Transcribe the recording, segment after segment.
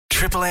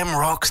Triple M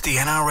rocks the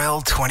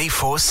NRL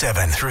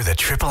 24/7 through the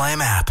Triple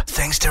M app.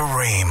 Thanks to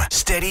Ream.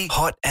 Steady,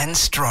 hot and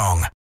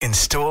strong.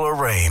 Install a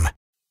Ream.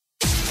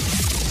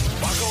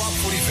 Buckle up,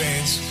 footy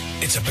fans.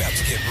 It's about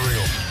to get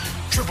real.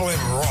 Triple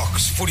M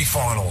rocks footy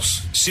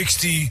finals.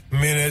 60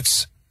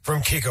 minutes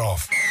from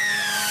kickoff.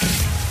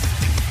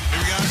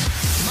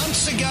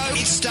 Months ago,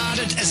 it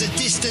started as a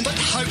distant but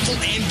hopeful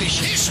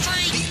ambition.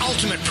 History. The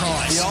ultimate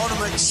prize. The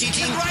ultimate.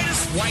 Sitting,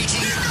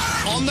 waiting,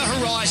 on the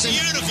horizon,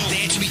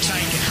 there to be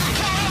taken.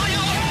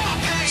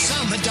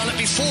 Some had done it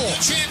before.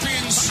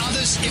 Champions. For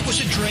others, it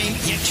was a dream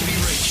yet to be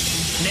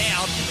reached.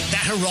 Now,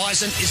 that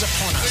horizon is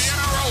upon us. The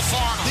NRL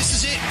final. This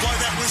is it. Blow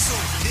that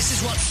whistle. This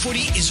is what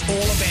footy is all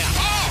about.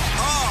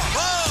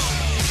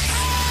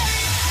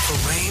 For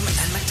Ream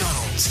and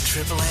McDonald's,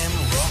 Triple M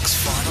rocks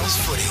finals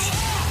footy.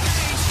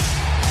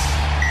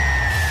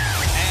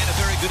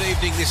 Very good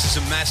evening. This is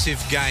a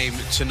massive game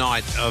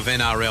tonight of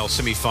NRL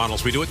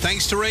semi-finals. We do it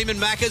thanks to Ream and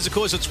Maccas. Of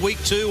course, it's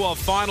week 2 of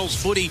finals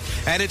footy,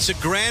 and it's a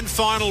grand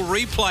final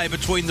replay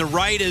between the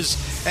Raiders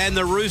and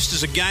the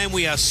Roosters, a game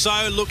we are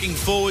so looking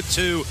forward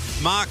to.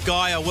 Mark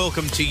Geyer,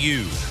 welcome to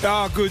you.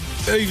 Good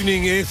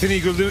evening,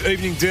 Anthony. Good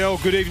evening, Del.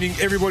 Good evening,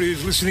 everybody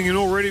who's listening. And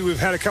already we've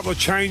had a couple of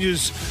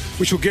changes,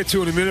 which we'll get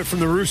to in a minute, from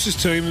the Roosters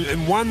team,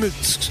 and one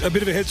that's a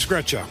bit of a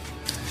head-scratcher.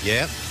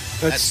 Yeah.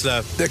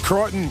 They're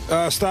Crichton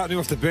starting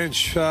off the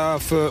bench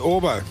for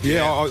Orbo.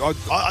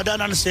 I don't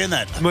understand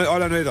that. I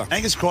don't either.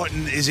 Angus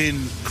Crichton is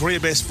in career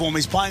best form.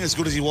 He's playing as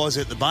good as he was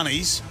at the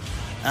Bunnies.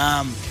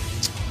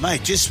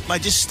 Mate,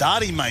 just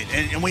start him, mate.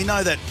 And we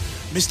know that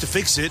Mr.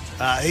 Fix-It,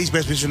 his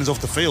best position is off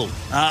the field.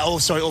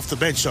 Off the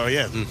bench,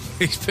 yeah.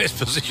 His best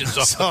position's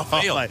off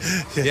the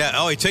field. Yeah,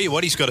 I tell you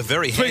what, he's got a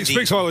very handy...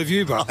 Speaks highly of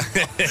you, but...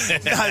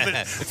 No,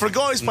 but for a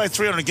guy who's played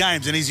 300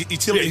 games and his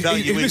utility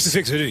value is... He's Mr.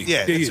 Fix-It,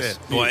 yeah, that's it.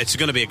 Well, it's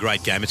going to be a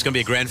great game. It's going to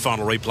be a grand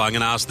final replay. I'm going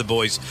to ask the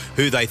boys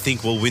who they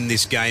think will win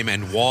this game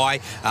and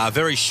why.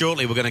 Very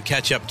shortly, we're going to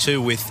catch up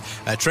too with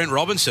Trent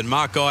Robinson.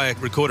 Mark Geyer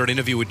recorded an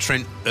interview with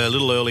Trent a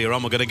little earlier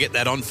on. We're going to get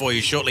that on for you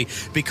shortly.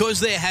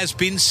 Because there has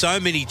been so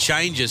many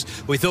changes,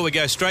 we thought we'd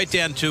go straight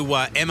down to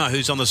Emma,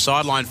 who's on the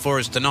sideline for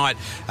us tonight.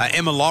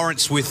 Emma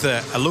Lawrence with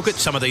a look at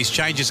some of these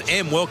changes.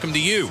 Em, welcome to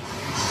you.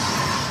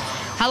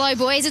 Hello,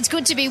 boys. It's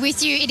good to be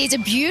with you. It is a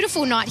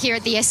beautiful night here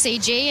at the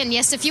SCG. And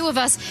yes, a few of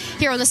us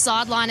here on the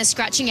sideline are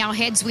scratching our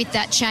heads with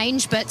that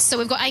change. But so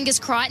we've got Angus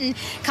Crichton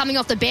coming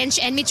off the bench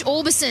and Mitch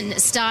Orbison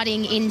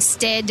starting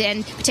instead,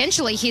 and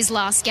potentially his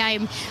last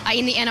game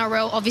in the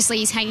NRL. Obviously,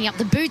 he's hanging up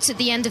the boots at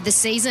the end of the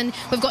season.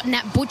 We've got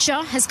Nat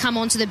Butcher has come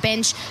onto the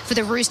bench for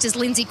the Roosters.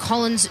 Lindsay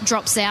Collins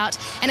drops out.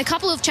 And a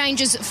couple of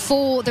changes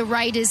for the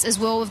Raiders as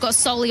well. We've got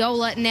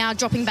Soliola now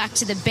dropping back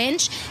to the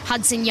bench.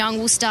 Hudson Young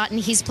will start in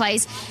his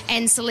place.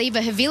 And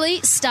Saliva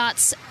Havili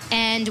starts,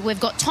 and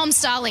we've got Tom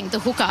Starling, the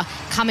hooker,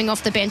 coming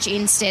off the bench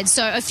instead.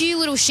 So a few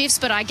little shifts,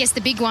 but I guess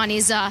the big one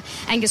is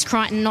Angus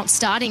Crichton not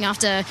starting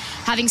after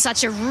having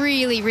such a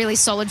really, really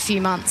solid few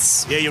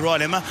months. Yeah, you're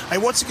right, Emma. Hey,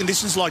 what's the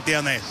conditions like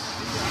down there?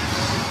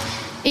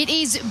 It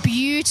is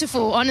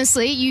beautiful,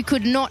 honestly. You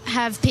could not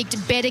have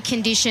picked better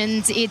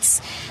conditions.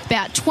 It's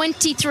about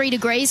 23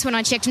 degrees when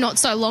I checked not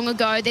so long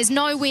ago. There's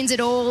no winds at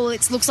all.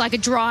 It looks like a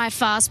dry,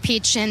 fast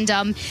pitch, and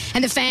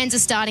the fans are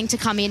starting to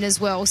come in as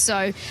well.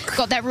 So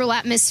got that real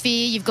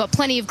atmosphere. You've got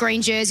plenty of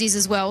green jerseys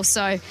as well,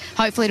 so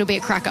hopefully it'll be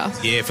a cracker.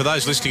 Yeah, for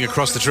those listening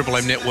across the Triple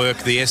M network,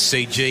 the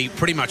SCG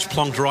pretty much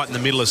plonked right in the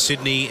middle of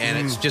Sydney, and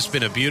it's just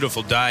been a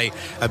beautiful day,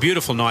 a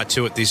beautiful night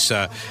too at this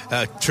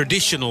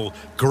traditional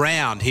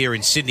ground here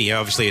in Sydney.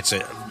 Obviously, it's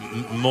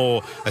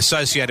more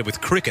associated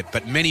with cricket,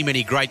 but many,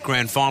 many great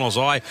grand finals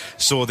I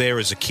saw there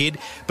as a kid.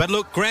 But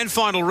look, grand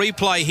final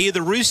replay here.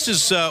 The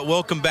Roosters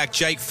welcome back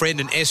Jake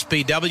Friend and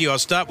SPW. I'll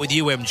start with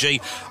you,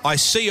 MG. I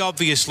see,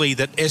 obviously,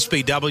 that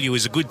SPW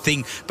is a good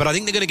thing, but I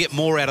think they're going to get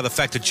more out of the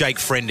fact that Jake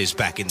Friend is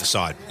back in the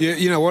side. Yeah,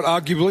 you know what?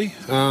 Arguably,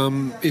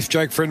 if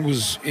Jake Friend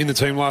was in the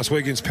team last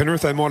week against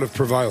Penrith, they might have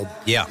prevailed.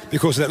 Yeah.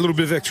 Because of that little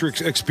bit of extra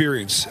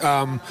experience.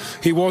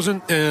 He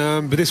wasn't,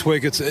 but this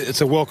week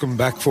it's a welcome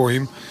back for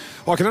him.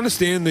 I can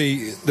understand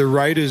the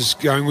Raiders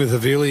going with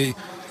Havili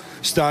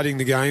starting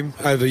the game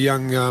over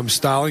young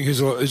Starling,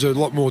 who's a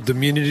lot more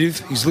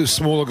diminutive. He's a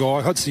smaller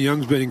guy. Hudson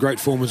Young's been in great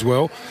form as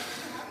well.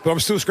 But I'm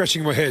still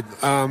scratching my head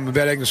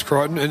about Angus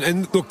Crichton.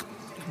 And look,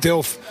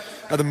 Delph,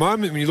 at the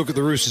moment, when you look at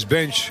the Roosters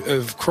bench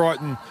of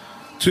Crichton,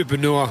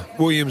 Tupanua,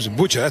 Williams and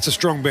Butcher, that's a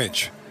strong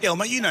bench. Yeah,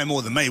 mate, you know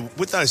more than me.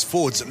 With those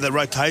forwards, the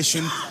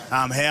rotation,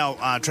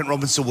 how Trent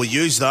Robinson will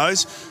use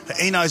those.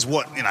 He knows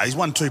what, he's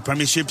won 2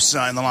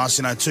 premierships in the last,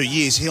 2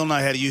 years. He'll know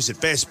how to use it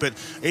best. But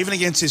even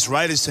against this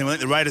Raiders team, I think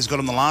the Raiders got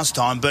him the last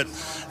time, but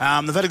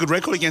they've had a good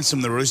record against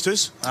them, the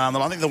Roosters. I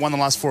think they won the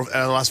last 4 out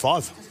of the last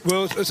 5.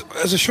 Well,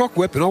 as a shock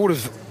weapon, I would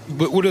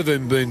have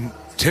been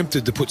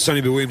tempted to put Sonny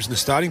Bill Williams in the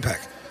starting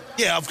pack.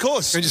 Yeah, of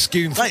course. And just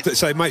give him,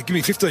 say, mate, give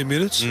me 15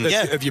 minutes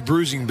of your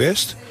bruising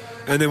best,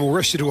 and then we'll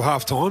rest you till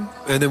half time,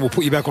 and then we'll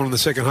put you back on in the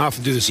second half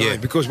and do the same. Yeah.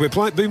 Because we've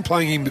been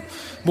playing him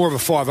more of a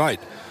 5'8",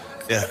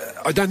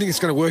 I don't think it's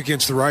going to work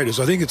against the Raiders.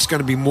 I think it's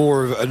going to be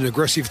more of an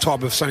aggressive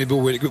type of Sonny Bill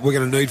we're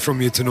going to need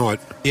from you tonight.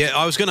 Yeah,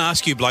 I was going to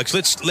ask you, blokes,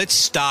 let's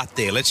start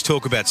there. Let's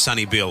talk about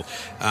Sonny Bill,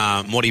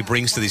 what he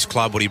brings to this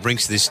club, what he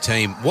brings to this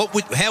team.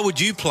 How would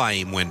you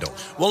play him, Wendell?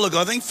 Well, look,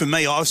 I think for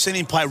me, I've seen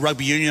him play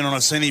rugby union and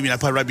I've seen him,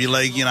 play rugby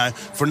league,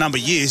 for a number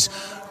of years.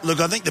 Look,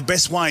 I think the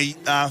best way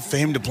for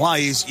him to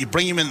play is you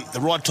bring him in at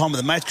the right time of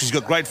the match because he's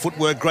got great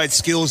footwork, great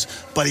skills,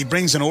 but he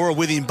brings an aura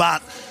with him.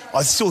 But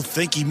I still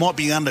think he might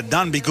be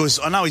underdone because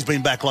I know he's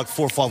been back like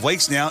 4 or 5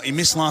 weeks now. He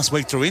missed last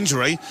week through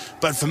injury.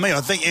 But for me, I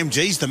think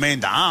MG's the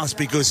man to ask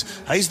because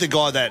he's the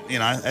guy that,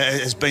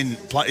 has been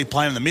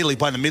playing in the middle. He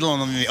played in the middle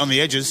and on the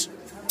edges.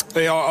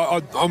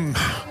 Yeah,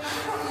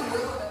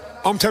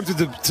 I'm tempted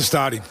to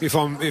start him. If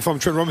I'm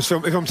Trent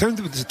Robinson, if I'm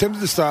tempted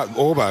to start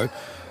Orbo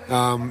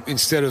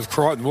instead of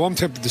Crichton, well, I'm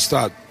tempted to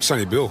start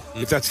Sonny Bill,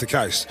 if that's the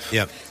case.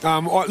 Yeah.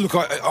 I'm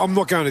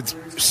not going to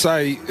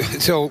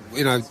tell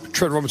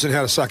Trent Robinson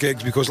how to suck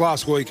eggs because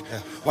last week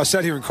I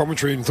sat here in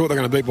commentary and thought they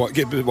were going to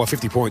get beat by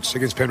 50 points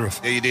against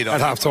Penrith. Yeah, you did. At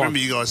half time. I remember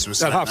you guys were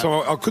saying at half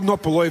time. I could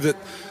not believe that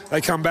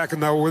they come back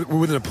and they were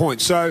within a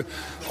point. So,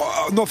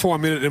 not for 1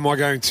 minute am I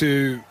going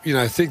to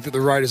think that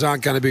the Raiders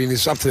aren't going to be in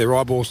this up to their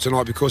eyeballs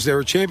tonight because they're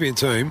a champion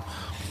team.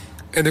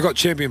 And they've got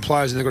champion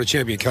players and they've got a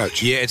champion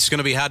coach. Yeah, it's going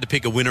to be hard to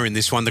pick a winner in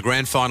this one. The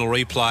grand final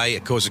replay,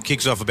 of course, it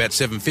kicks off about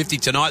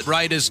 7:50 tonight.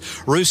 Raiders,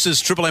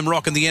 Roosters, Triple M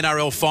Rock in the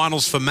NRL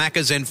finals for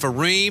Maccas and for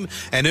Ream.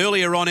 And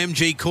earlier on,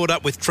 MG caught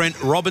up with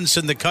Trent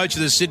Robinson, the coach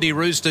of the Sydney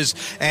Roosters.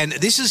 And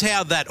this is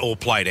how that all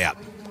played out.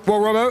 Well,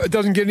 Robbo, it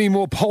doesn't get any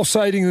more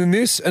pulsating than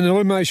this. An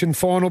elimination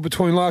final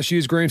between last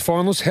year's grand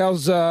finals.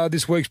 How's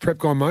this week's prep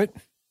gone, mate?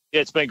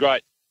 Yeah, it's been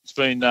great. It's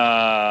been...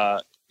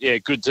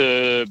 good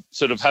to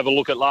sort of have a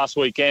look at last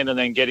weekend and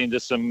then get into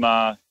some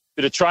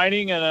bit of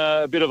training and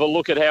a bit of a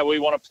look at how we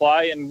want to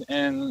play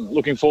and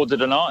looking forward to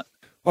tonight.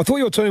 I thought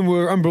your team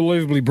were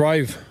unbelievably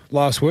brave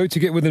last week to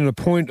get within a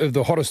point of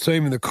the hottest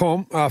team in the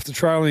comp after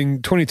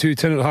trailing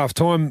 22-10 at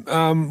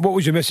half-time. What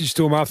was your message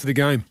to them after the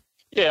game?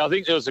 Yeah, I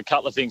think there was a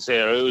couple of things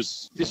there. It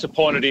was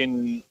disappointed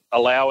in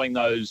allowing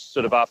those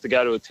sort of after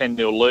go to a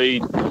 10-0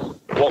 lead,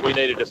 what we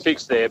needed to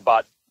fix there,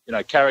 but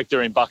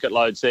character in bucket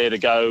loads there to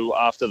go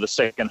after the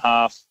second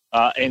half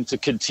and to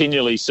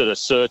continually sort of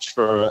search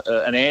for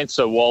an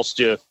answer whilst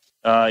you're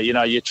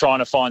trying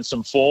to find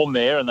some form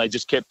there, and they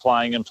just kept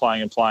playing and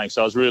playing and playing.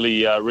 So I was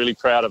really, really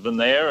proud of them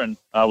there, and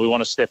we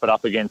want to step it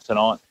up again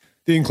tonight.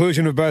 The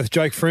inclusion of both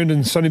Jake Friend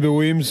and Sonny Bill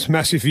Williams,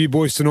 massive for you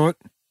boys tonight.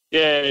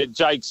 Yeah,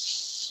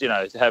 Jake's,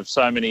 have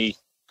so many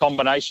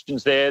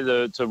combinations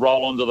there to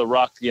roll onto the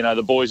ruck.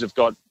 The boys have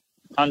got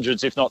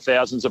hundreds, if not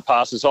thousands, of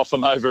passes off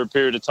them over a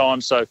period of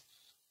time. So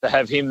to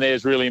have him there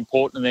is really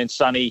important, and then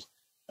Sonny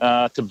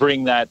to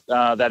bring that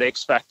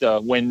X factor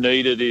when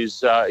needed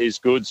is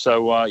good.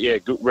 So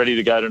ready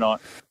to go tonight.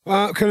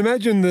 Can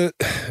imagine that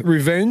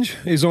revenge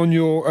is on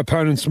your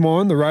opponent's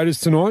mind, the Raiders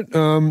tonight.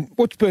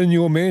 What's been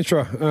your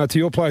mantra to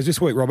your players this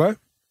week, Robbo?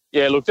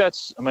 Yeah, look, I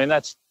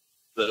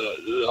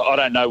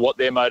don't know what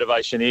their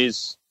motivation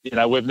is.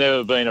 We've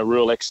never been a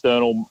real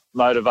external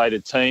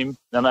motivated team.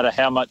 No matter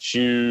how much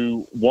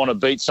you want to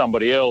beat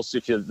somebody else,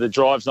 if the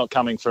drive's not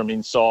coming from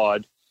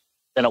inside,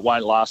 then it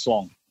won't last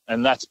long.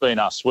 And that's been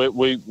us.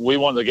 We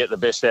want to get the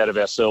best out of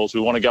ourselves.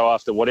 We want to go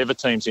after whatever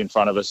team's in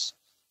front of us,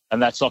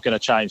 and that's not going to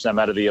change no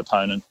matter the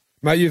opponent.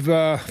 Mate,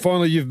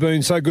 you've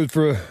been so good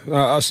for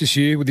us this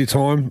year with your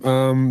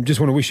time. Just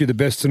want to wish you the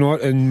best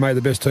tonight and may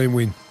the best team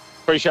win.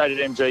 Appreciate it,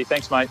 MG.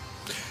 Thanks, mate.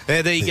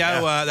 There you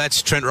go.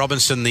 That's Trent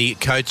Robinson, the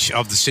coach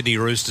of the Sydney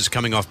Roosters,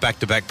 coming off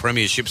back-to-back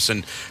premierships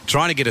and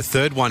trying to get a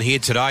third one here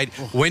today.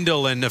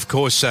 Wendell and, of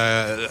course,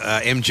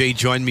 MG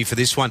joined me for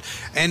this one.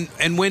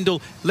 And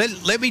Wendell,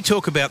 let me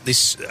talk about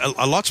this.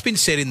 A lot's been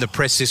said in the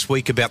press this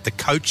week about the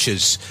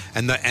coaches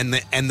and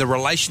the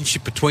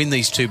relationship between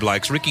these two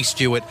blokes, Ricky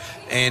Stewart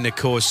and, of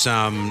course,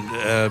 and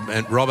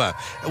Robbo.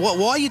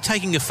 Why are you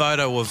taking a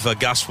photo of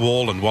Gus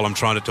Wallen while I'm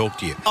trying to talk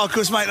to you? Oh,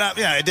 because, mate,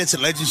 that's a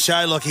Legends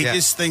show. Like, he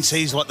just thinks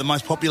he's like the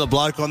most popular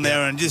bloke on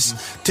there and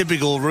just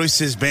typical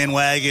Roosters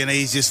bandwagon.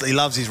 He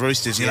loves his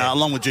Roosters,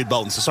 along with Jude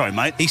Bolton. So sorry,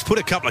 mate. He's put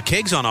a couple of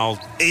kegs on old.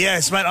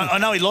 Yes, mate. I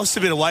know he lost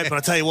a bit of weight, but I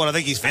tell you what, I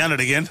think he's found it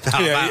again.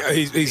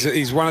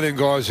 He's one of them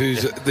guys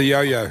who's the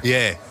yo-yo.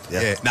 Yeah.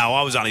 No,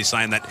 I was only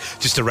saying that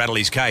just to rattle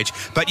his cage.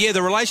 But,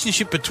 the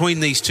relationship between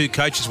these two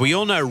coaches, we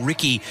all know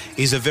Ricky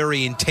is a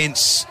very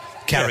intense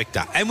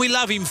character, and we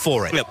love him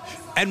for it. Yep.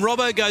 And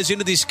Robbo goes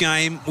into this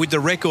game with the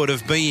record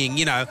of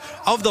being,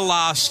 of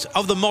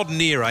the modern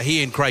era,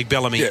 he and Craig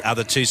Bellamy are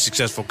the two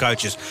successful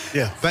coaches.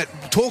 Yeah. But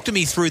talk to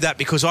me through that,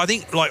 because I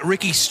think, like,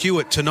 Ricky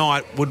Stewart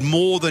tonight would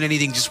more than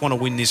anything just want to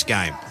win this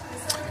game.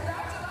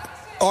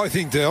 I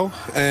think, Del,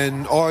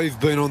 and I've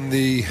been on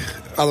the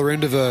other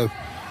end of a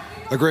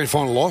grand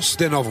final loss,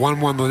 then I've won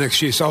one the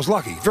next year, so I was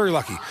lucky, very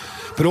lucky.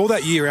 But all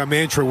that year, our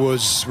mantra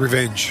was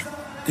revenge.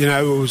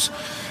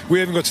 We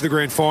haven't got to the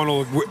grand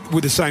final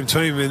with the same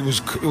team, and it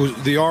was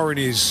the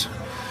irony is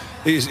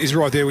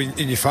right there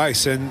in your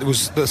face. And it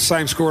was the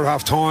same score at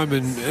half time,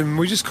 and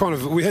we just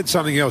we had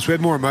something else. We had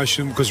more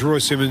emotion because Roy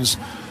Simmons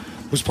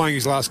was playing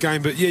his last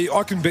game. But, yeah,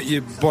 I can bet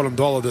you bottom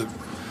dollar that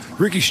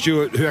Ricky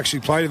Stewart, who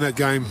actually played in that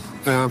game,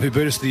 who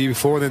beat us the year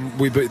before, then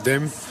we beat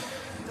them,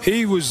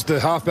 he was the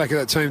halfback of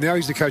that team. Now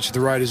he's the coach of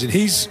the Raiders, and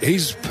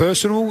he's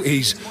personal.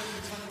 He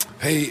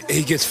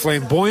gets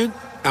flamboyant,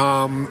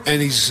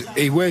 and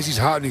he wears his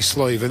heart in his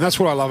sleeve, and that's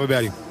what I love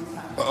about him.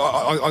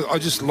 I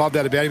just love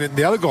that about him. And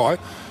the other guy,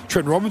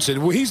 Trent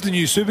Robinson, well, he's the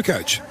new super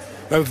coach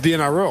of the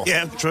NRL.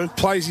 Yeah, true.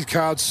 Plays his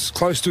cards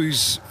close to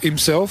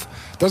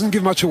himself, doesn't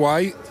give much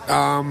away.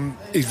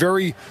 He's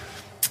very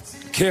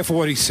careful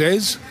what he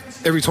says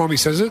every time he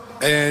says it,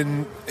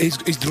 and he's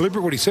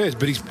deliberate what he says,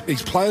 but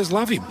his players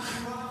love him.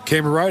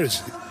 Canberra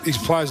Raiders, his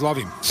players love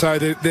him. So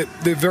they're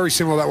very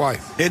similar that way.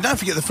 Yeah, don't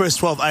forget the first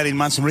 12, 18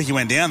 months when Ricky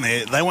went down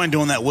there, they weren't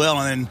doing that well.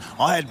 And then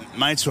I had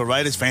mates who are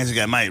Raiders fans who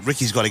go, mate,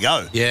 Ricky's got to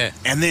go. Yeah.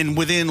 And then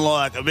within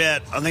I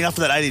think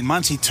after that 18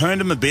 months, he turned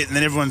him a bit, and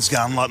then everyone's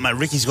going like, mate,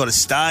 Ricky's got to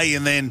stay.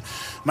 And then,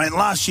 mate,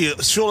 last year,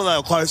 surely they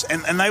were close.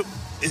 And they...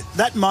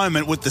 that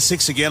moment with the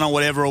 6 again or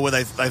whatever, or where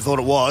they thought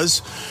it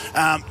was,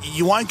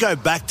 you won't go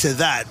back to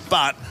that.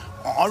 But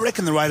I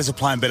reckon the Raiders are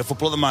playing better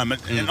football at the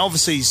moment. And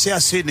obviously,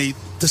 South Sydney,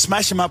 to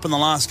smash them up in the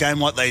last game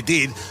like they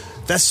did,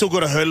 that's still got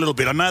to hurt a little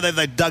bit. I know that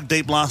they dug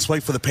deep last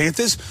week for the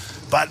Panthers,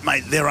 but,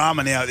 mate, their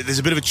armour now, there's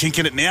a bit of a chink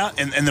in it now.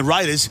 And the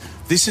Raiders,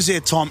 this is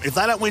their time. If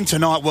they don't win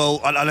tonight, well,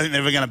 I don't think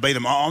they're ever going to beat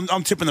them.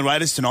 I'm tipping the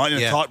Raiders tonight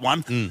in a tight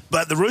one.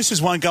 But the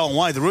Roosters won't go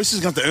away. The Roosters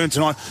are going to have to earn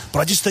tonight. But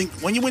I just think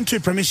when you win 2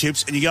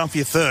 premierships and you're going for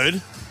your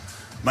third,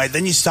 mate,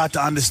 then you start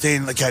to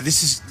understand, okay,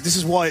 this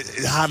is why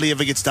it hardly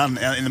ever gets done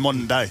in the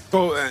modern day.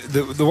 Well,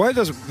 the why it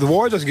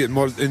doesn't get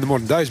in the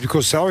modern day is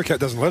because salary cap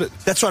doesn't let it.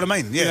 That's what I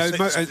mean, yeah. You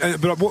know,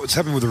 but what's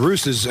happened with the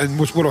Roosters and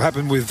what will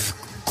happen with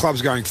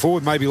clubs going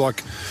forward, maybe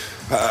like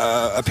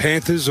a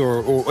Panthers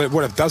or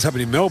what does happen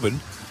in Melbourne,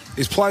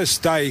 is players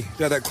stay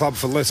at that club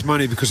for less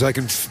money because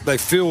they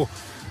feel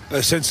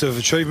a sense of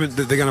achievement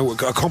that they're going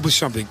to accomplish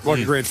something, like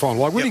a grand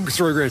final. Like winning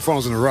 3 grand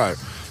finals in a row.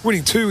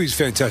 Winning 2 is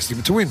fantastic,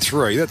 but to win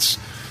 3, that's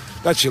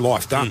your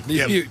life done.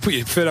 You put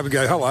your feet up and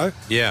go, hello.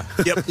 Yeah.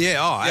 Yep.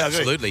 Yeah,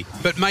 absolutely.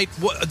 But, mate,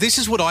 this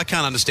is what I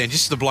can't understand.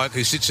 Just the bloke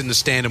who sits in the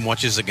stand and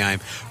watches the game.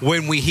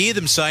 When we hear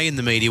them say in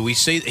the media,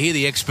 hear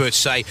the experts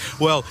say,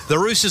 well, the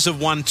Roosters have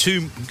won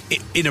 2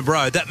 in a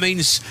row. That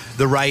means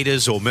the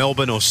Raiders or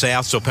Melbourne or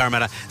Souths or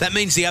Parramatta, that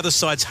means the other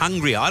side's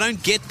hungrier. I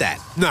don't get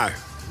that. No,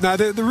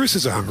 the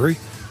Roosters are hungry.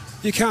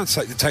 You can't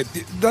say the tape.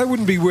 They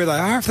wouldn't be where they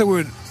are if they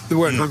weren't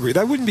hungry.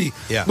 They wouldn't be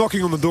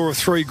knocking on the door of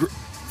 3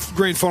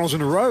 grand finals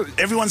in a row.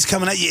 Everyone's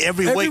coming at you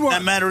every week, no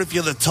matter if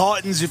you're the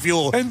Titans, if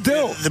you're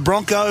the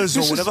Broncos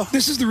or whatever.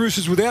 This is the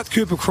Roosters without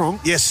Cooper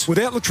Cronk. Yes.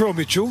 Without Latrell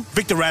Mitchell.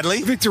 Victor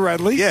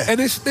Radley. Yeah. And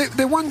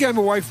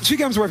they're 2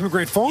 games away from a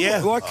grand final.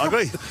 Yeah, I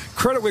agree.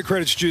 Credit where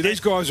credit's due.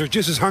 These guys are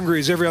just as hungry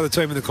as every other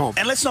team in the comp.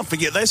 And let's not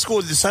forget, they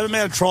scored the same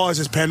amount of tries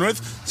as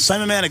Penrith,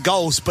 same amount of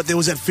goals, but there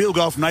was that field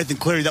goal from Nathan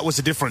Cleary. That was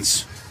the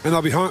difference. And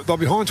they're behind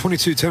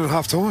 22-10 at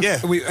half time. Yeah.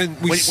 When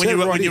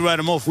you wrote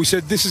them off. We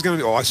said this is going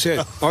to be... I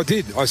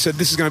said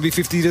this is going to be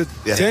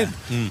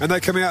 50-10. And they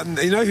come out and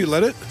you know who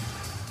led it?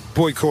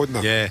 Boyd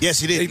Cordner. Yeah. Yes,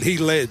 he did. He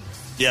led.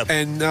 Yep.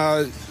 And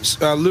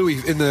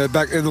Louis in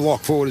the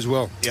lock forward as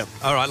well. Yep.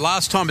 All right,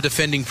 last time a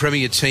defending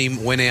Premier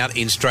team went out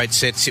in straight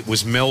sets, it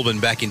was Melbourne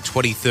back in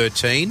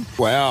 2013.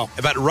 Wow.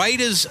 But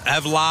Raiders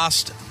have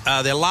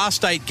their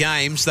last 8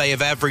 games, they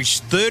have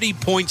averaged 30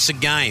 points a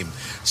game.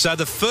 So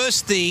the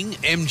first thing,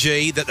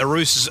 MG, that the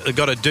Roosters have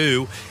got to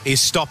do is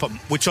stop them,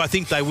 which I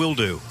think they will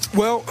do.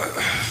 Well,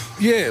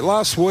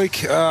 last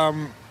week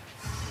the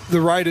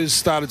Raiders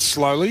started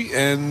slowly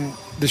and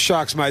the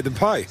Sharks made them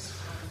pay.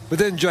 But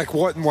then Jack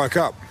Whiten woke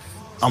up.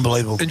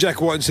 Unbelievable. And Jack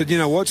Whiten said, you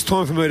know what, it's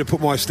time for me to put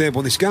my stamp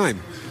on this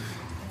game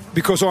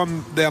because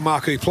I'm their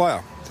marquee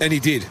player. And he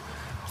did.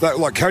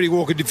 Like Cody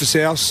Walker did for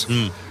South,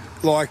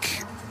 like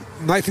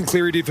Nathan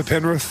Cleary did for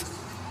Penrith,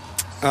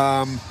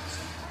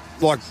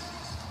 like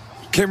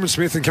Cameron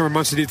Smith and Cameron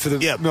Munster did for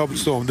the Melbourne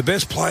Storm. The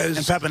best players...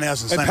 And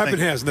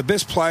Pappenhausen. The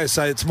best players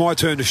say, it's my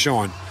turn to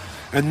shine.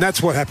 And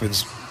that's what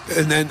happens.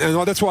 And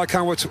that's why I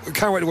can't wait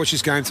to watch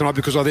this game tonight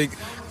because I think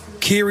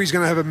Keary's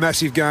going to have a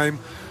massive game.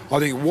 I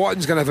think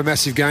Whiten's going to have a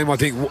massive game. I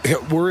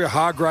think Warrior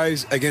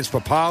Hargraves against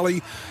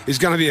Papali is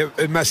going to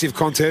be a massive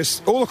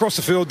contest. All across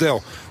the field,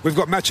 Del. We've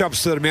got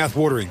matchups that are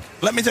mouth-watering.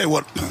 Let me tell you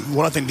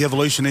what I think the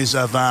evolution is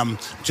of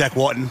Jack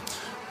Whiten.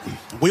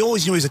 We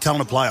always knew he was a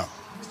talented player.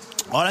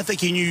 I don't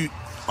think he knew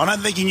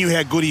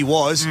how good he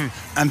was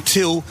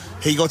until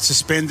he got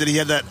suspended. He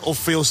had that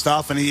off-field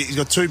stuff, and he's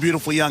got 2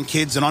 beautiful young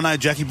kids. And I know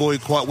Jackie Boy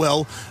quite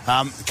well.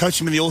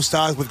 Coached him in the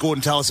All-Stars with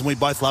Gordon Tallis, and we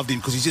both loved him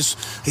because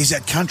he's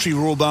that country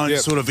raw bone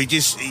sort of.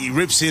 He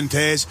rips in,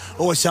 tears,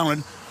 always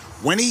talented.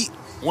 When he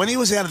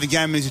was out of the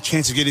game and there's a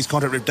chance to get his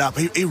contract ripped up,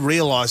 he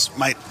realised,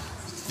 mate,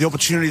 the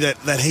opportunity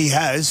that he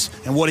has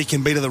and what he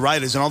can be to the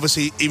Raiders. And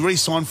obviously he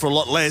re-signed for a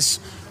lot less.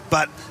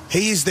 But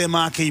he is their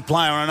marquee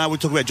player. I know we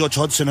talk about George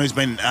Hodgson, who's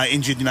been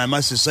injured,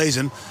 most of the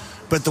season.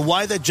 But the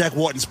way that Jack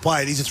Whiten's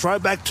played, he's a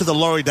throwback to the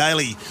Laurie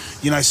Daly,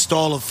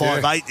 style of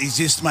 5'8". He's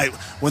just, mate,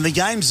 when the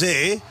game's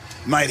there,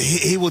 mate,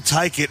 he will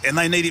take it, and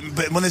they need him.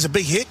 But when there's a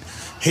big hit,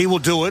 he will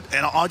do it,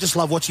 and I just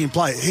love watching him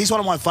play. He's one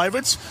of my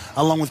favourites,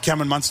 along with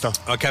Cameron Munster.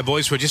 Okay,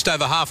 boys, we're just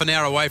over half an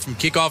hour away from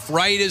kickoff.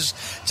 Raiders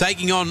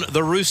taking on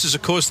the Roosters.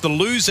 Of course, the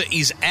loser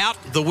is out.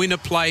 The winner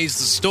plays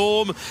the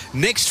Storm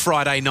next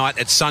Friday night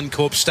at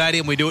Suncorp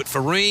Stadium. We do it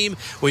for Ream.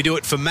 We do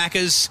it for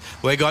Maccas.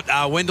 We've got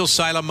Wendell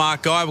Saylor,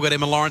 Mark Guy. We've got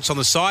Emma Lawrence on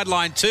the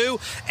sideline too.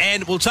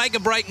 And we'll take a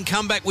break and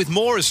come back with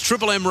more as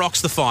Triple M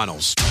rocks the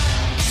finals.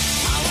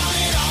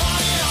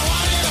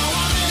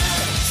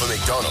 For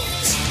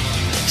McDonald's,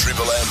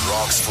 Triple M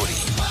rocks footy.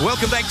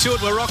 Welcome back to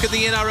it. We're rocking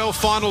the NRL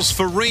finals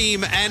for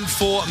Ream and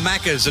for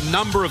Maccas. A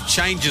number of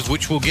changes,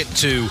 which we'll get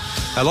to,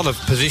 a lot of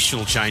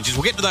positional changes.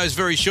 We'll get to those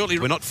very shortly.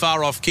 We're not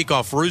far off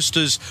kickoff.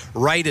 Roosters,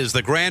 Raiders,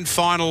 the grand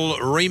final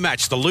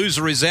rematch. The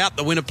loser is out.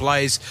 The winner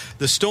plays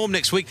the Storm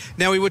next week.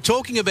 Now, we were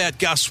talking about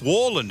Gus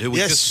Worland, who we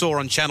just saw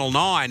on Channel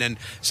 9, and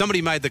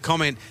somebody made the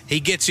comment,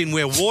 he gets in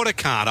where water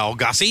can't, old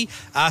Gussie.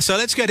 So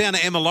let's go down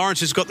to Emma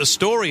Lawrence, who's got the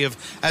story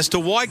as to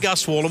why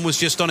Gus Worland was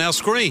just on our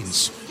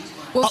screens.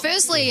 Well,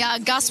 firstly,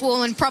 Gus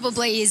Worland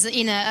probably is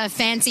in a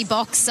fancy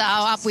box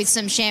up with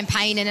some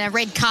champagne and a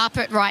red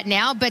carpet right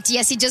now. But,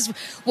 yes, he just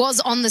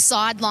was on the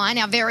sideline,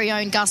 our very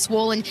own Gus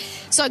Worland.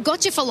 So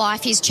Gotcha for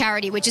Life, his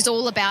charity, which is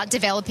all about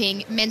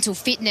developing mental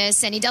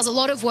fitness. And he does a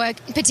lot of work,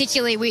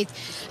 particularly with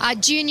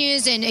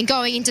juniors and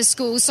going into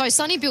schools. So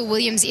Sonny Bill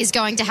Williams is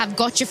going to have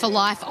Gotcha for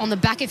Life on the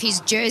back of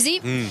his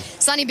jersey.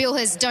 Sonny Bill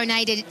has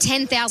donated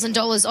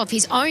 $10,000 of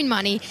his own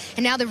money.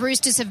 And now the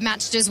Roosters have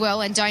matched as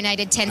well and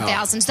donated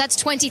 $10,000. So that's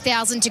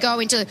 $20,000 to go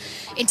into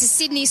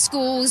Sydney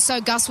schools. So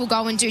Gus will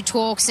go and do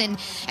talks and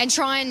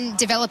try and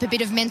develop a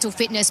bit of mental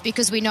fitness,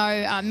 because we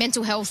know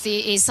mental health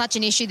is such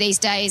an issue these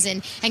days,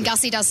 and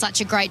Gussie does such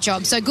a great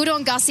job. So good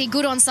on Gussie,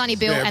 good on Sonny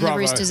Bill and the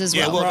Roosters as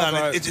well. Yeah, well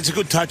done. It's a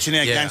good touch in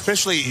our game,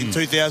 especially in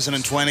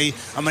 2020.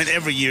 I mean,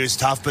 every year is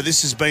tough, but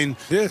this has been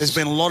there's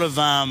been a lot of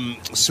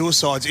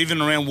suicides,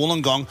 even around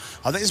Wollongong.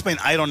 I think there's been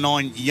 8 or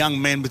 9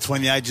 young men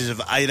between the ages of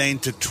 18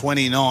 to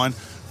 29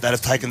 that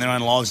have taken their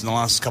own lives in the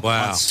last couple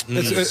of months.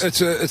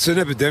 It's an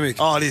epidemic.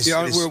 Oh, it is.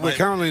 Yeah, we're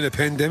currently in a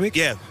pandemic.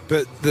 Yeah.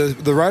 But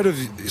the rate of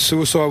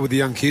suicide with the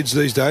young kids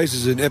these days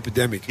is an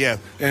epidemic. Yeah.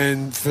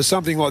 And for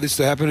something like this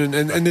to happen,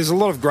 and there's a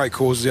lot of great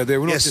causes out there.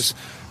 We're not just,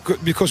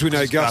 because we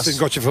know Gus and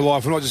Gotcha for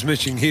Life, we're not just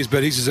mentioning his,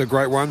 but his is a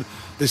great one.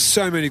 There's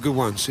so many good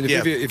ones. And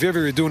if ever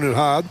you're doing it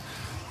hard,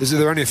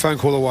 they're only a phone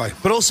call away.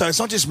 But also, it's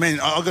not just men.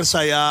 I've got to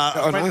say,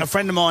 a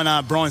friend of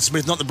mine, Brian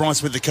Smith, not the Brian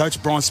Smith the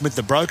coach, Brian Smith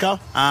the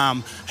broker,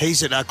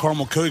 he's at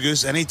Corrimal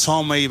Cougars, and he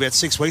told me about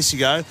 6 weeks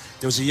ago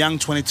there was a young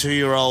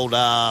 22-year-old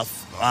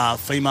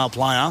female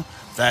player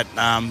that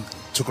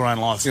took her own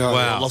life.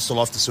 Lost her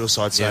life to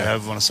suicide, so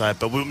however you want to say it.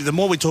 But the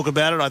more we talk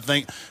about it, I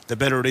think the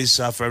better it is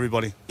for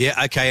everybody.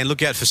 Yeah, okay, and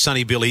look out for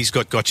Sonny Bill. He's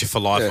got Gotcha for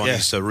Life on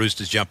his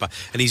Roosters jumper,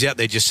 and he's out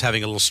there just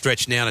having a little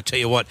stretch now, and I tell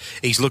you what,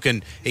 he's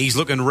looking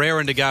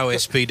raring to go,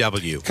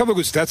 SPW. A couple of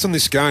good stats on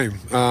this game,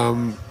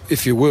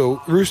 if you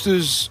will.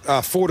 Roosters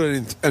are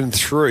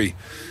 14-3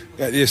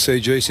 at the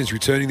SCG since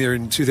returning there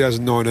in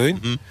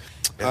 2019.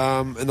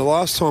 And the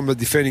last time a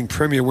defending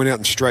premier went out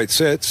in straight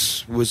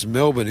sets was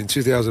Melbourne in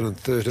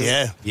 2013.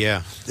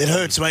 Yeah. It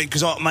hurts, mate,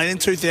 because in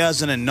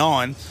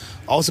 2009,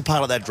 I was a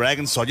part of that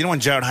Dragons side. You know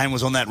when Jared Hayne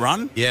was on that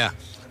run? Yeah.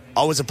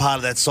 I was a part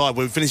of that side.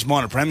 We finished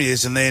minor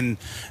premiers, and then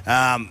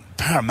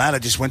Parramatta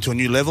just went to a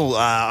new level.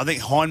 I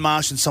think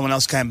Hindmarsh and someone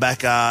else came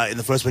back in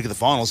the first week of the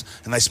finals,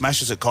 and they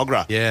smashed us at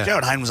Cogra. Yeah.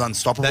 Jared Hayne was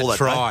unstoppable. That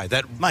try.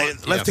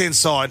 Left-hand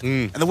side.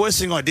 And the worst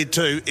thing I did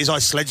too is I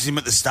sledged him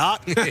at the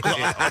start.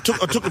 I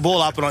took the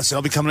ball up and I said,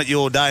 I'll be coming at you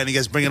all day. And he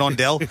goes, bring it on,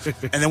 Del.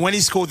 And then when he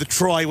scored the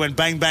try, he went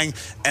bang, bang.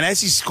 And as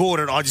he scored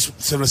it, I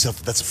just said to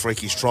myself, that's a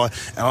freakish try.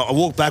 And I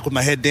walked back with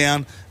my head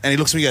down, and he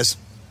looks at me and goes,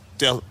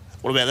 Del,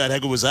 what about that? How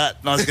good was that?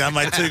 And I was going,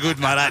 mate, too good,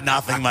 mate. Ain't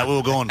nothing, mate. We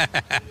were gone.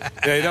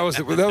 Yeah, that was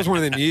one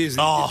of them years.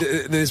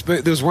 There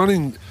was one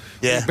in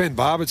Ben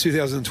Barber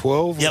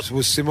 2012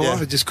 was similar.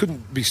 Yeah. It just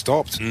couldn't be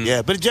stopped.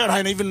 Yeah, but Jared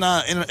Hayne, even in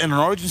an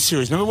Origin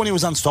series, remember when he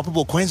was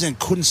unstoppable? Queensland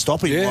couldn't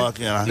stop him.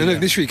 And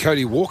initially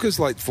Cody Walker's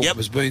late form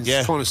has been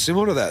kind of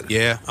similar to that.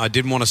 Yeah, I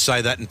didn't want to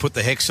say that and put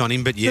the hex on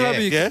him, but but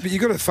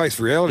you've got to face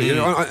reality. You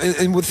know?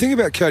 And the thing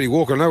about Cody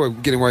Walker, I know we're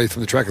getting away from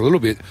the track a little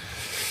bit,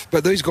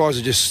 but these guys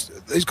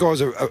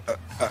are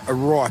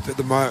ripe at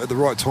the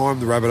right time,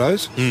 the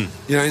Rabbitohs.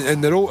 You know,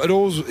 and it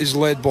all is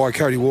led by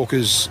Cody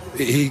Walker's.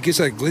 He gets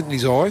that glint in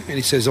his eye, and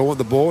he says, "I want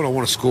the ball and I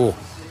want to score."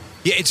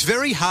 Yeah, it's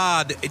very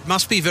hard. It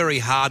must be very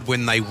hard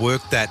when they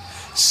work that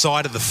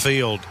side of the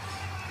field.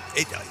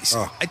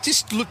 It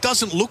just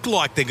doesn't look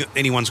like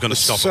anyone's going to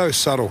stop it. It's so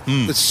subtle.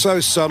 It's so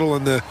subtle,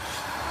 and the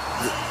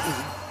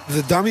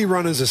dummy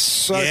runners are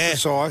so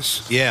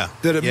precise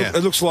that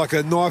it looks like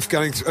a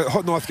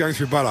hot knife going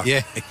through butter.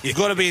 Yeah, you've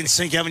got to be in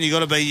sync, haven't you? Got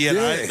to be. You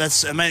know,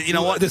 that's. I mean, you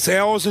know what? It's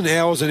hours and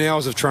hours and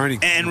hours of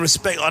training. And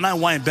respect. I know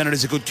Wayne Bennett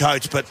is a good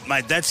coach, but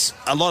mate,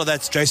 a lot of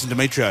that's Jason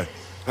Demetrio.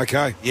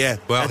 Okay. Yeah.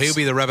 Well, he'll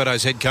be the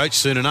Rabbitohs head coach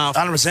soon enough.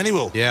 100% he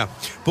will. Yeah.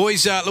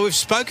 Boys, we've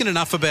spoken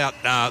enough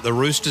about the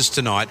Roosters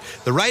tonight.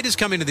 The Raiders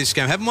come into this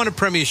game, haven't won a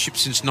premiership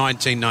since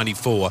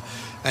 1994,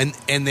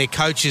 and their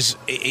coach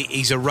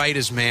he's a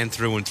Raiders man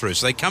through and through.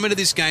 So they come into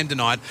this game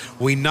tonight.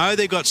 We know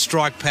they've got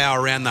strike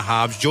power around the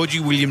halves. Georgie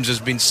Williams has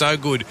been so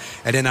good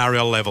at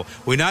NRL level.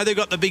 We know they've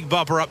got the big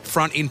bopper up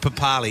front in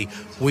Papali.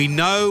 We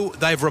know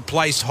they've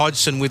replaced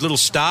Hodgson with little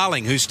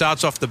Starling, who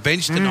starts off the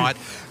bench tonight.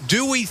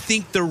 Do we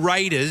think the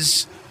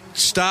Raiders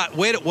start...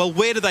 Where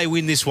do they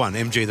win this one,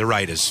 MG, the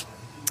Raiders?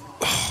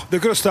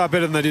 They've got to start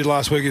better than they did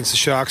last week against the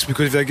Sharks,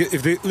 because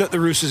if they let the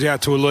Roosters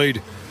out to a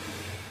lead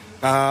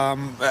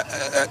on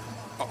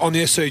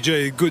the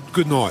SCG,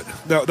 good night.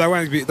 They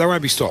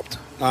won't be stopped.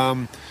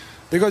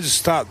 They've got to just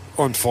start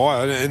on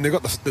fire, and they've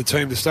got the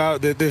team to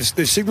start. They've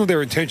signalled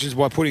their intentions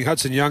by putting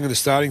Hudson Young in the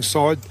starting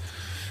side.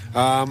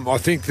 I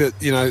think that,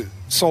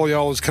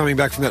 Soliola's coming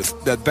back from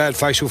that bad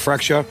facial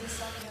fracture,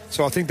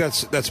 so I think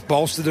that's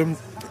bolstered them.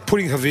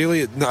 Putting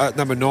Havili at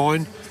number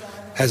 9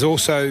 has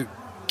also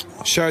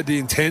showed the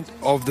intent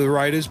of the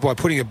Raiders by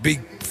putting a big,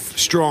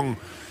 strong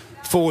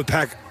forward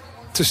pack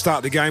to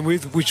start the game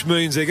with, which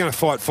means they're going to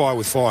fight fire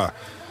with fire.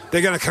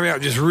 They're going to come out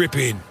and just rip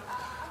in.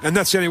 And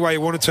that's the only way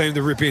you want a team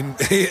to rip in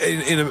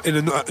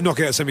a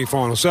knockout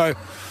semi-final. So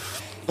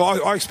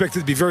I expect it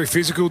to be very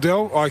physical,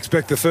 Del. I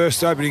expect the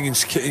first opening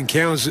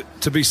encounters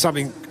to be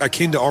something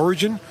akin to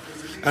Origin,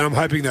 and I'm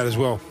hoping that as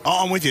well.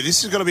 I'm with you.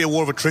 This is going to be a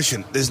war of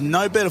attrition. There's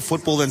no better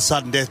football than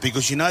sudden death,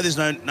 because there's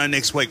no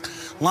next week.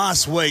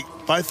 Last week,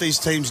 both these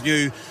teams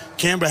knew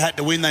Canberra had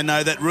to win. They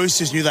know that.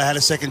 Roosters knew they had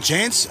a second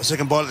chance, a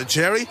second bite at the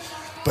cherry.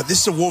 But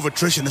this is a war of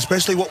attrition,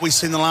 especially what we've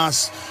seen the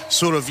last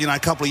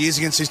couple of years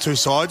against these two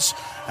sides.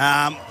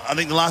 I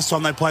think the last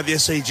time they played the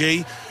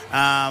SCG,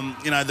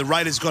 the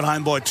Raiders got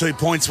home by 2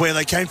 points, where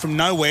they came from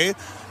nowhere.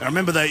 I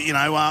remember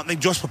I think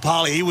Josh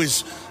Papali, he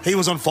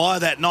was on fire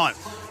that night.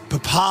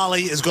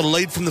 Papali has got a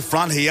lead from the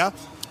front here,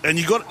 and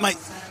you got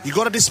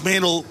to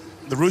dismantle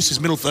the Roosters'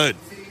 middle third.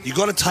 You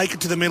got to take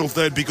it to the middle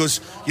third, because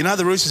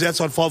the Roosters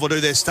outside 5 will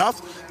do their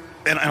stuff.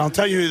 And I'll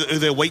tell you who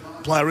their weak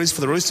player is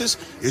for the Roosters,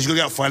 is you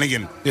got to go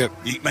Flanagan. Yep.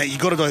 You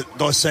got to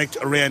dissect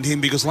around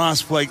him, because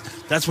last week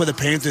that's where the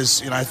Panthers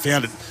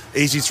found it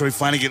easy through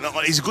Flanagan.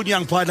 He's a good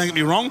young player, don't get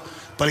me wrong,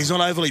 but he's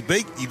not overly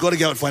big. You've got to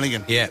go at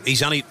Flanagan. Yeah,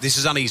 this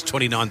is only his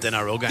 29th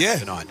NRL game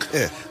tonight.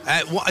 Yeah.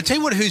 I tell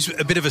you what, who's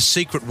a bit of a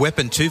secret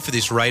weapon too for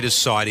this Raiders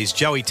side is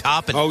Joey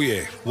Tarpon. Oh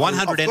yeah,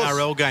 100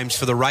 NRL games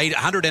for the Raiders.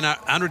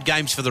 100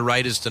 games for the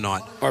Raiders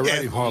tonight. I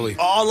rate him highly.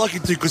 I like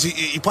it too, because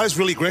he plays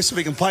really aggressive.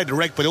 He can play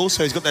direct, but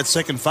also he's got that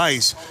second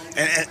phase,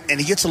 and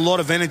he gets a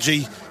lot of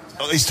energy.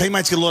 His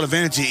teammates get a lot of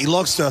energy. He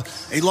likes to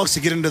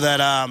get into that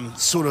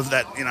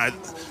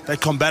that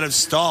combative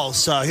style.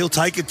 So he'll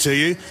take it to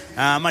you,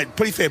 mate.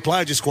 Pretty fair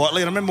player, just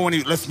quietly. And I remember when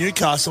he left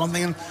Newcastle, I'm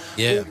thinking,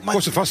 yeah, mate,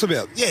 what's the fuss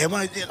about? Yeah,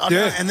 mate, I don't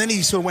know. And then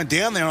he sort of went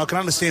down there, and I can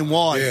understand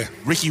why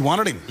Ricky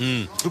wanted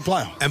him. Good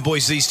player. And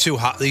boys, these two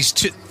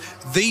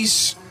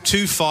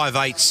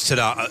 5'8"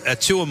 today are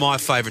two of my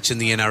favourites in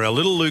the NRL.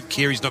 Little Luke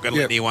Keary's not going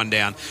to let anyone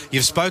down.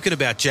 You've spoken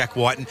about Jack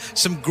Whiten.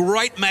 Some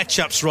great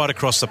matchups right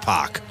across the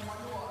park.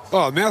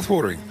 Oh,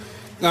 mouthwatering.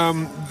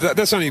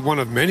 That's only one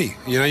of many.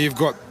 You've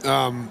got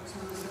on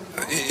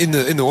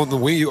the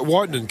wing, you got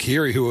Whiten and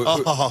Keary, you got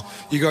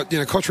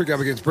Kotrick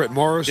up against Brett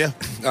Morris,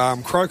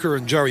 Croker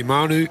and Joey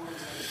Manu.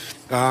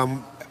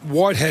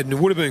 Whitehead, and it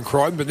would have been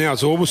Crichton, but now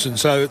it's Orbison.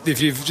 So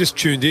if you've just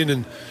tuned in,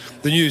 and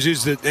the news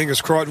is that Angus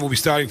Crichton will be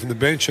starting from the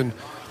bench, and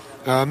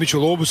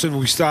Mitchell Orbison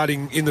will be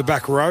starting in the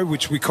back row,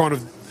 which we're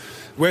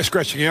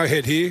scratching our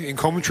head here in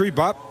commentary,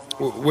 but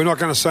we're not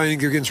going to say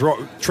anything against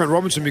Trent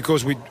Robinson,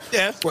 because I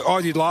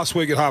did last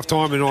week at half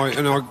time, and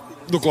I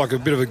looked like a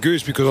bit of a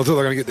goose, because I thought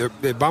they were going to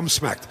get their bums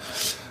smacked.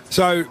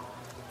 So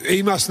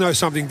he must know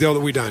something, Del,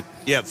 that we don't.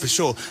 Yeah, for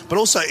sure. But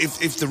also,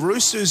 if the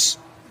Roosters,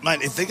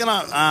 mate, if they're going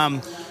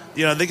to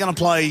they're going to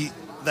play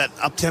that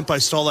up-tempo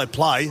style they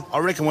play, I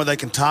reckon where they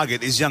can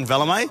target is young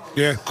Valemei.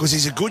 Yeah. Because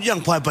he's a good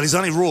young player, but he's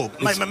only raw.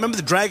 Mate, remember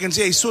the Dragons?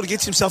 Yeah, he sort of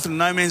gets himself into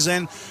no man's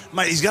land.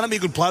 Mate, he's going to be a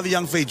good player, the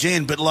young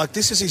Fijian, but,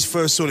 this is his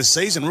first sort of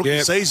season,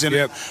 rookie season.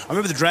 Yep. I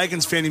remember the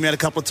Dragons found him out a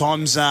couple of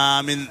times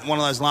in one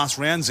of those last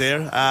rounds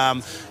there.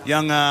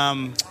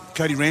 Young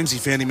Cody Ramsey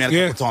found him out a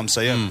couple of times,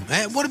 so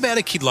What about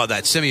a kid like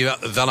that, Semi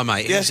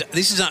Valemei? Yeah.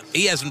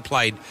 He hasn't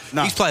played.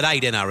 No. He's played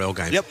 8 NRL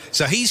games. Yep.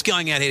 So he's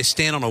going out here to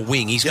stand on a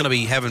wing. He's going to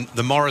be having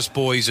the Morris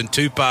boys and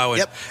Tupou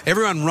and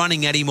everyone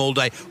running at him all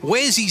day.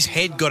 Where's his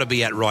head got to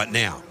be at right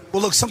now?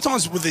 Well, look,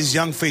 sometimes with these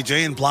young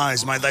Fijian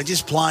players, mate, they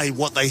just play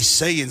what they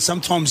see, and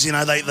sometimes,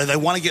 they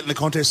want to get in the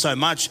contest so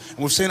much, and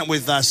we've seen it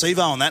with Sivo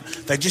on that,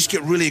 they just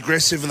get really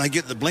aggressive and they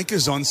get the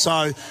blinkers on,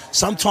 so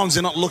sometimes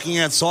they're not looking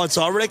outside.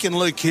 So I reckon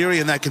Luke Keary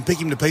and that can pick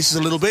him to pieces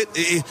a little bit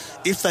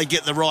if they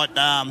get the right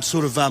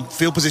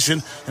field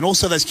position, and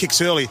also those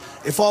kicks early.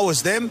 If I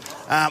was them,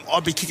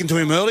 I'd be kicking to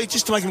him early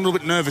just to make him a little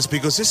bit nervous,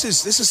 because this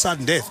is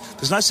sudden death.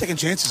 There's no second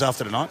chances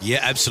after tonight. Yeah,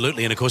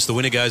 absolutely, and of course the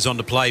winner goes on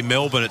to play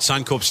Melbourne at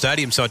Suncorp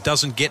Stadium, so it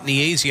doesn't get get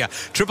any easier.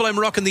 Triple M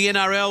rocking the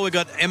NRL. We've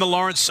got Emma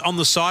Lawrence on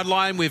the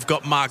sideline. We've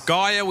got Mark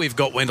Geyer. We've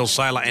got Wendell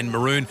Saylor and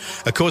Maroon.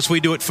 Of course, we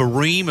do it for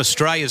Ream,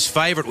 Australia's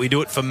favourite. We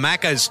do it for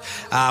Macca's,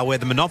 where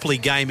the Monopoly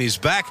game is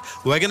back.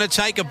 We're going to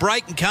take a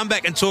break and come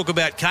back and talk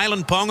about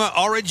Kalen Ponga,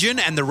 Origin,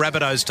 and the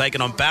Rabbitohs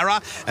taking on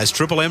Barra as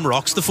Triple M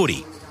rocks the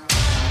footy.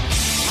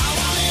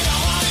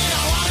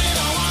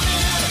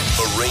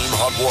 For Ream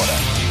Hot Water,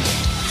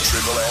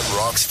 Triple M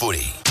rocks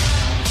footy.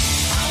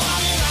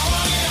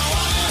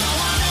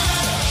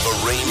 For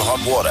Ream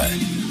Hot Water,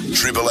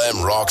 Triple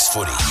M rocks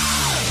footy.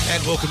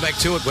 And welcome back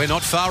to it. We're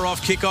not far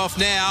off kick-off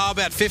now,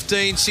 about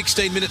 15,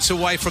 16 minutes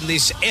away from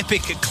this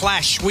epic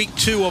clash, week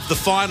 2 of the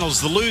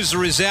finals. The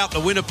loser is out, the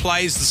winner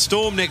plays the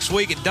Storm next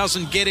week. It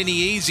doesn't get any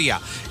easier.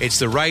 It's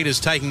the Raiders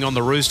taking on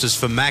the Roosters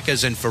for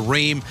Macca's and for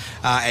Ream.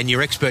 And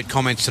your expert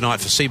comments tonight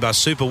for Seabus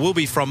Super will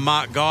be from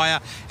Mark Geyer.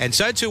 And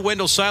so too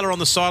Wendell Saylor on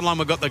the sideline.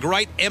 We've got the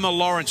great Emma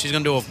Lawrence. She's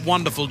going to do a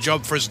wonderful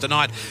job for us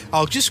tonight.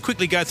 I'll just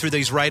quickly go through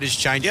these Raiders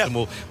changes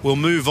and we'll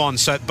move on.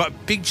 So,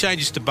 but big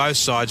changes to both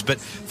sides. But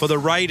for the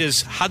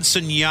Raiders,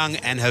 Hudson Young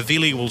and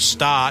Havili will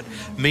start,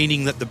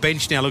 meaning that the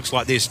bench now looks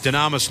like this.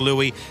 Dynamis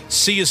Louis,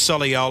 Sia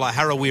Soliola,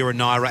 Harawira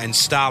Naira and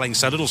Starling.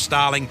 So little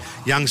Starling,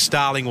 young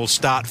Starling will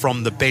start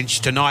from the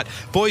bench tonight.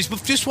 Boys,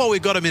 just while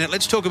we've got a minute,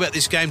 let's talk about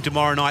this game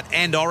tomorrow night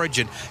and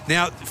Origin.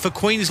 Now, for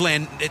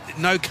Queensland,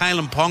 no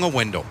Kalen Ponga,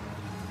 Wendell.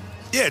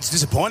 Yeah, it's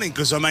disappointing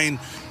because, I mean,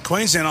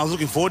 Queensland, I was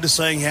looking forward to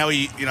seeing how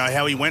he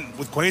went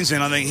with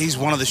Queensland. I think he's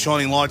one of the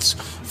shining lights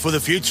for the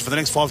future, for the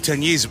next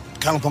 5-10 years.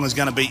 Kalen Ponga is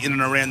going to be in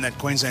and around that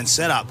Queensland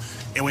setup,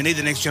 and we need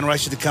the next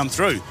generation to come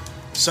through.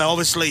 So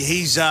obviously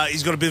he's got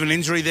a bit of an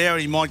injury there.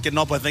 He might get an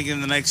op, I think,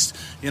 in the next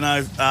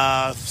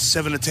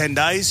 7 to 10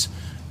 days.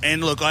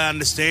 And look, I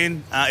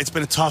understand it's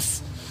been a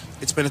tough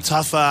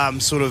Tough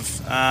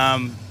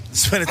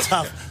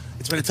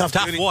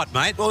what,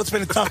 mate? Well, it's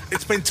been a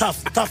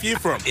tough year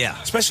for him. Yeah.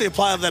 Especially a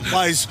player that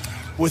plays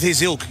with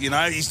his ilk.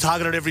 He's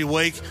targeted every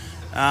week.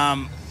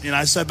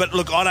 But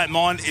look, I don't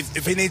mind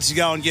if he needs to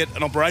go and get have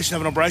an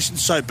operation,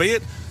 so be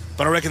it.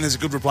 But I reckon there's a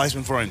good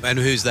replacement for him. And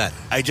who's that?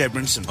 AJ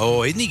Brimson.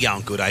 Oh, isn't he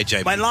going good,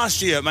 AJ? Mate,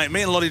 last year,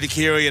 me and Lottie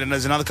DeKiri and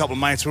there's another couple of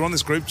mates, we were on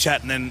this group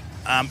chat, and then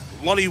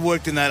Lottie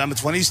worked in that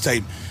under-20s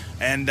team,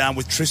 and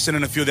with Tristan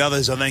and a few of the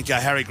others, I think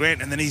Harry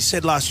Grant, and then he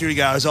said last year, he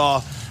goes,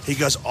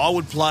 I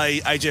would play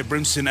AJ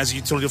Brimson as a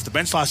utility off the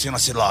bench last year, and I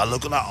said,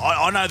 look,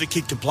 I know the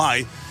kid can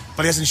play,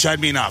 but he hasn't showed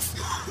me enough.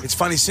 It's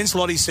funny, since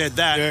Lottie said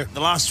that,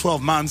 the last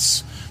 12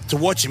 months to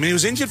watch him, and he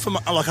was injured for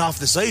like half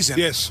the season.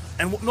 Yes.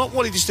 And not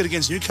what he just did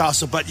against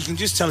Newcastle, but you can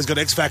just tell he's got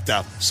X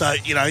factor. So,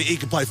 he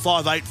can play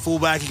 5'8",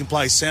 fullback, he can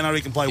play centre,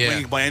 he can play wing,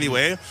 he can play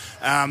anywhere.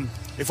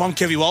 If I'm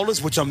Kevy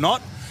Walters, which I'm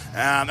not,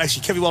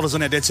 actually Kevy Walters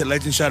on our Dead Set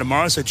Legends show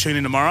tomorrow, so tune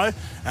in tomorrow.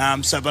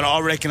 But I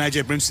reckon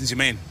AJ Brimson's your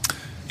man.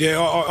 Yeah,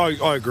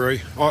 I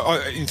agree.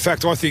 In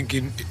fact, I think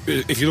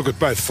if you look at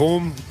both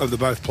form of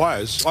both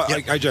players,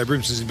 AJ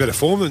Brimson's in better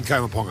form than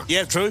Kalen Ponga.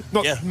 Yeah, true.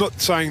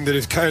 Not saying that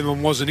if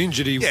Kalen wasn't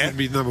injured, he wouldn't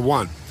be number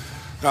 1.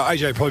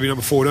 AJ would probably be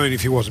number 14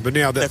 if he wasn't, but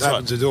now that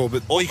opens the door.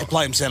 But or you could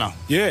play him centre.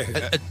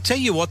 Yeah. I tell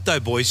you what, though,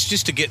 boys,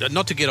 just to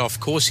not to get off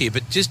course here,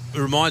 but just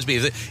reminds me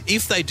of that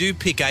if they do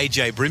pick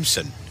AJ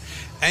Brimson,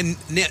 and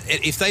now,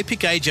 if they pick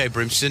AJ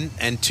Brimson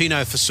and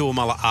Tino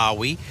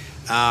Fasuamala-Awi,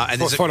 and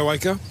there's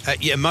Fodawaker.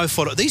 Mo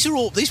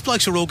Fodawaker. These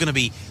blokes are all going to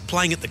be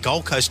playing at the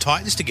Gold Coast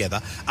Titans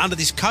together under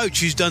this coach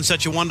who's done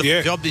such a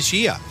wonderful job this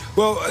year.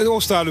 Well, it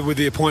all started with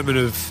the appointment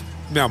of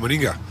Mal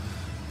Meninga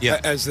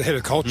as the head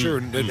of culture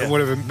and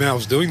whatever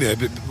Mal's doing there.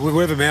 But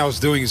whatever Mal's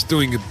doing is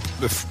doing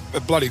a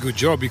bloody good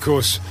job,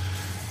 because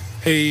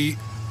he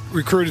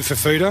recruited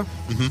Fafita.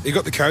 He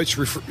got the coach,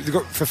 he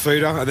got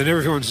Fafita, and then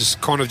everyone's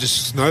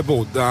just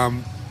snowballed.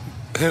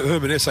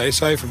 Herman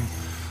Sa from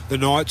the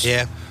Knights.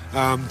 Yeah.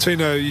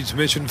 Tino, you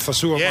mentioned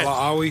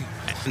Fasuamala-Awi.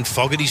 And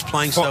Fogarty's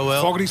playing so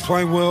well. Fogarty's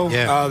playing well.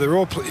 Yeah. They're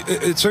all.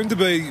 It seemed to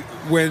be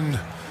when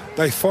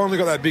they finally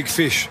got that big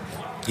fish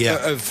of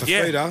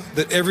Fafita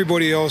that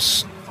everybody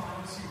else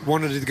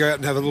wanted to go out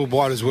and have a little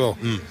bite as well.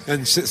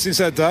 And since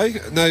that day,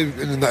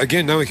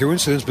 no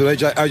coincidence, but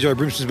AJ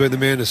Brimson's been the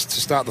man to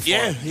start the fight.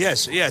 Yeah,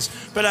 yes.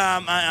 But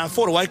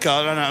Fodawaker,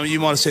 I don't know,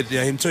 you might have said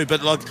him too,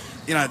 but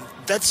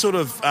that sort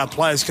of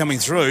players coming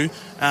through.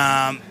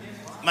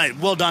 Mate,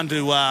 well done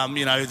to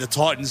the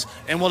Titans,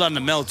 and well done to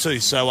Mel too.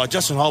 So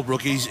Justin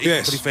Holbrook, he's a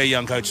pretty fair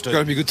young coach too.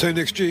 Going to be a good team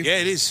next year. Yeah,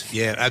 it is.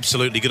 Yeah,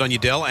 absolutely. Good on you,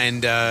 Del.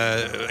 And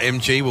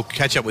MG, we'll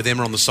catch up with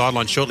Emma on the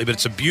sideline shortly, but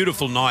it's a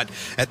beautiful night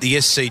at the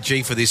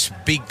SCG for this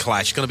big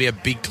clash. It's going to be a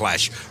big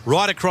clash.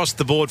 Right across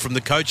the board from the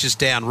coaches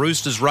down,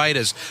 Roosters,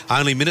 Raiders,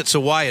 only minutes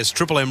away as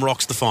Triple M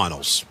rocks the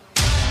finals.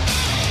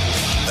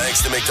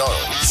 Thanks to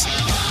McDonald's.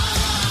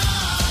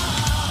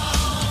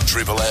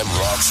 Triple M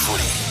rocks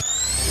footy.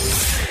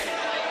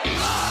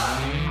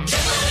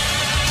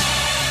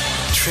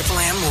 Triple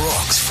M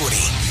rocks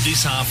footy.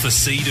 This half for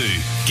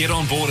Sea-Doo. Get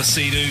on board a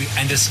Sea-Doo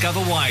and discover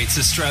why it's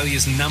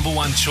Australia's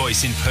 #1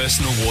 choice in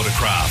personal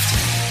watercraft.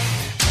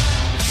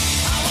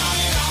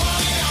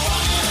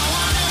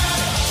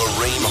 For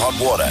Ream Hot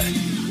Water,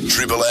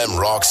 Triple M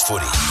rocks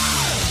footy.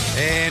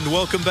 And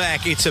welcome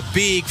back. It's a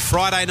big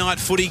Friday night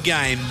footy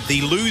game.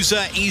 The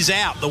loser is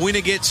out. The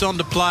winner gets on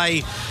to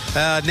play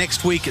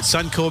next week at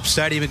Suncorp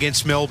Stadium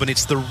against Melbourne.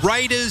 It's the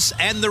Raiders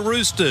and the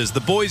Roosters.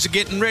 The boys are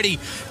getting ready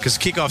because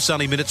kickoff's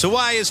only minutes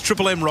away as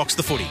Triple M rocks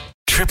the footy.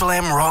 Triple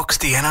M rocks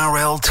the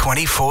NRL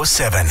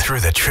 24/7 through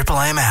the Triple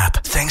M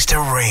app. Thanks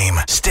to Ream.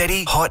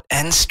 Steady, hot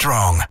and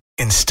strong.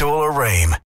 Install a Ream.